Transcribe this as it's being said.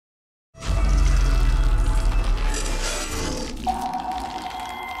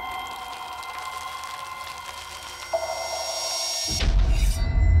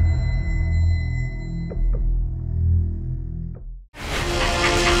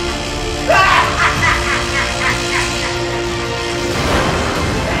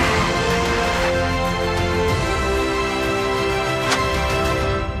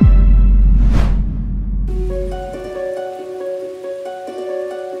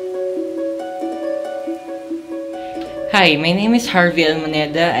Hi, my name is Harvey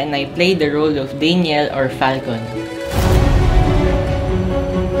Almoneda and I play the role of Daniel or Falcon.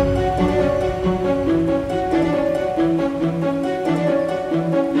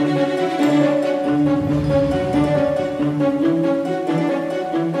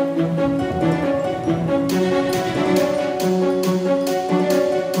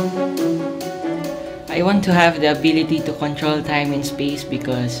 I want to have the ability to control time and space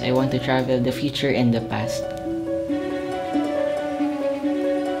because I want to travel the future and the past.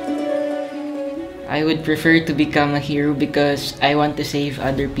 I would prefer to become a hero because I want to save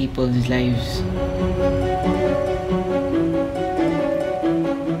other people's lives.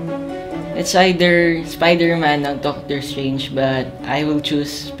 It's either Spider-Man or Doctor Strange, but I will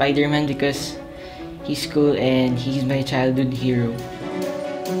choose Spider-Man because he's cool and he's my childhood hero.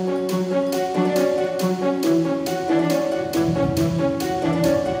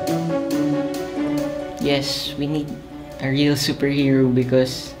 Yes, we need a real superhero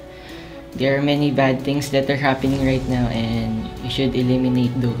because there are many bad things that are happening right now and we should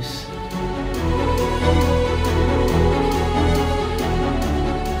eliminate those.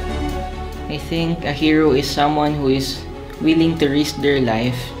 I think a hero is someone who is willing to risk their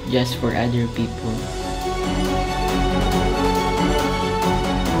life just for other people.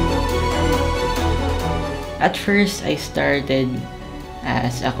 At first, I started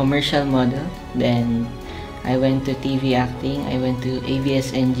as a commercial model, then I went to TV acting, I went to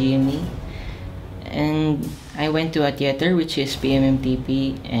ABS-CBN GME, and I went to a theater which is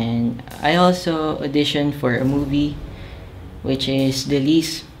PMMTP, and I also auditioned for a movie which is The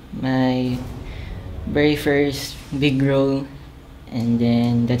Least, my very first big role, and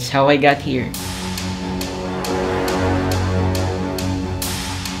then that's how I got here.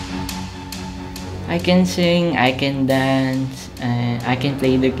 I can sing, I can dance, I can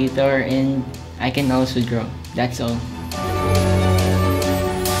play the guitar, and I can also draw. That's all.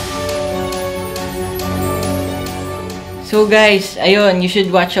 So guys, ayun, you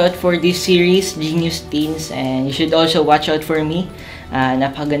should watch out for this series, Genius Teens, and you should also watch out for me.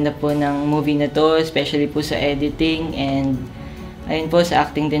 Napakaganda po ng movie na to, especially po sa editing, and ayun po, sa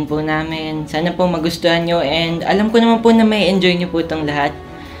acting din po namin. Sana po magustuhan nyo, and alam ko naman po na may enjoy nyo po itong lahat.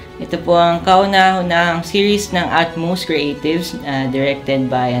 Ito po ang kauna-unahang series ng Automotive Creatives, directed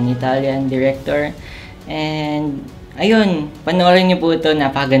by an Italian director. And ayun, panoorin niyo po ito,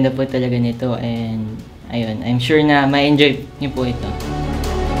 napakaganda po talaga nito, and ayun, I'm sure na ma-enjoy niyo po ito.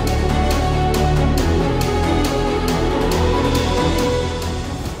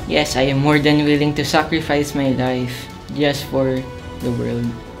 Yes, I am more than willing to sacrifice my life just for the world.